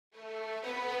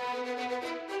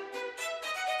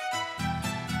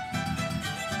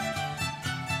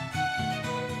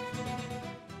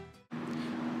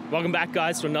Welcome back,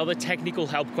 guys, to another technical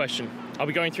help question. I'll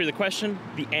be going through the question,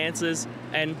 the answers,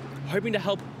 and hoping to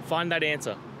help find that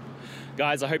answer.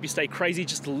 Guys, I hope you stay crazy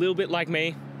just a little bit like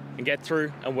me and get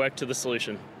through and work to the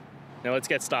solution. Now let's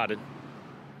get started.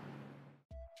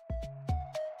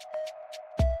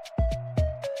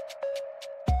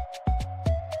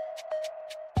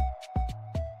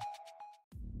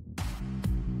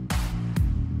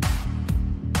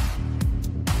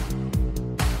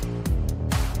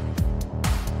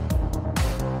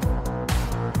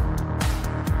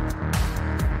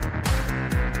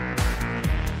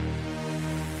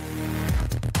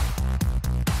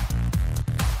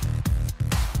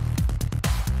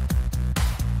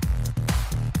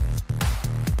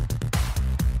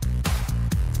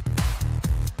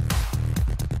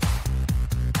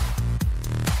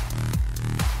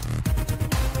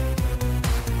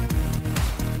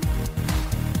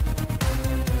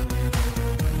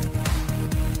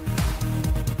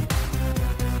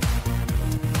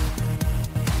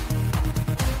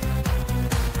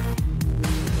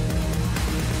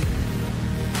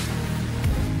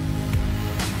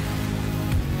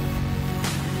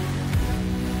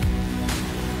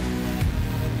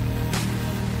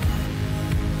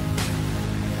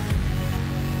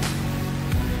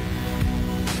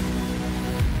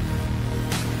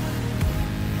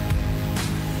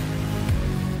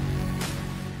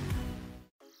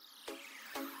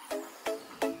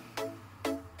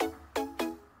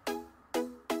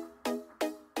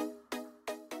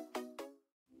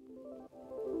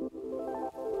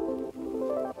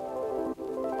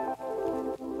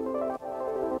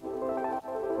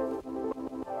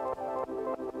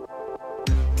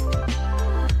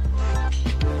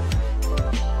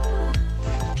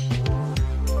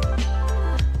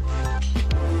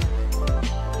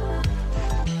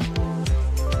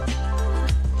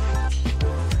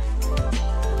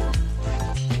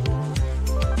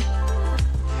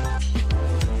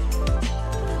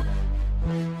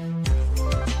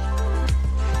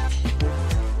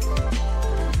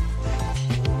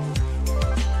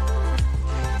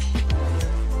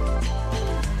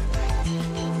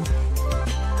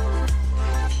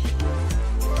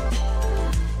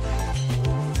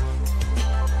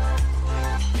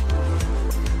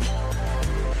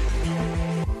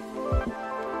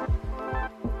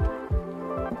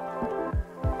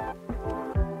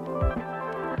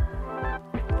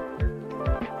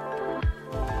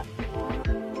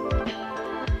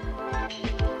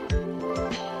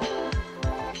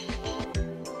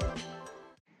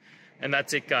 And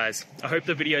that's it, guys. I hope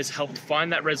the videos helped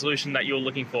find that resolution that you're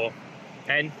looking for.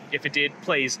 And if it did,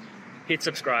 please hit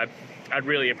subscribe. I'd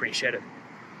really appreciate it.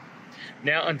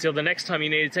 Now, until the next time you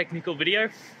need a technical video,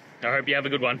 I hope you have a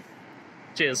good one.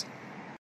 Cheers.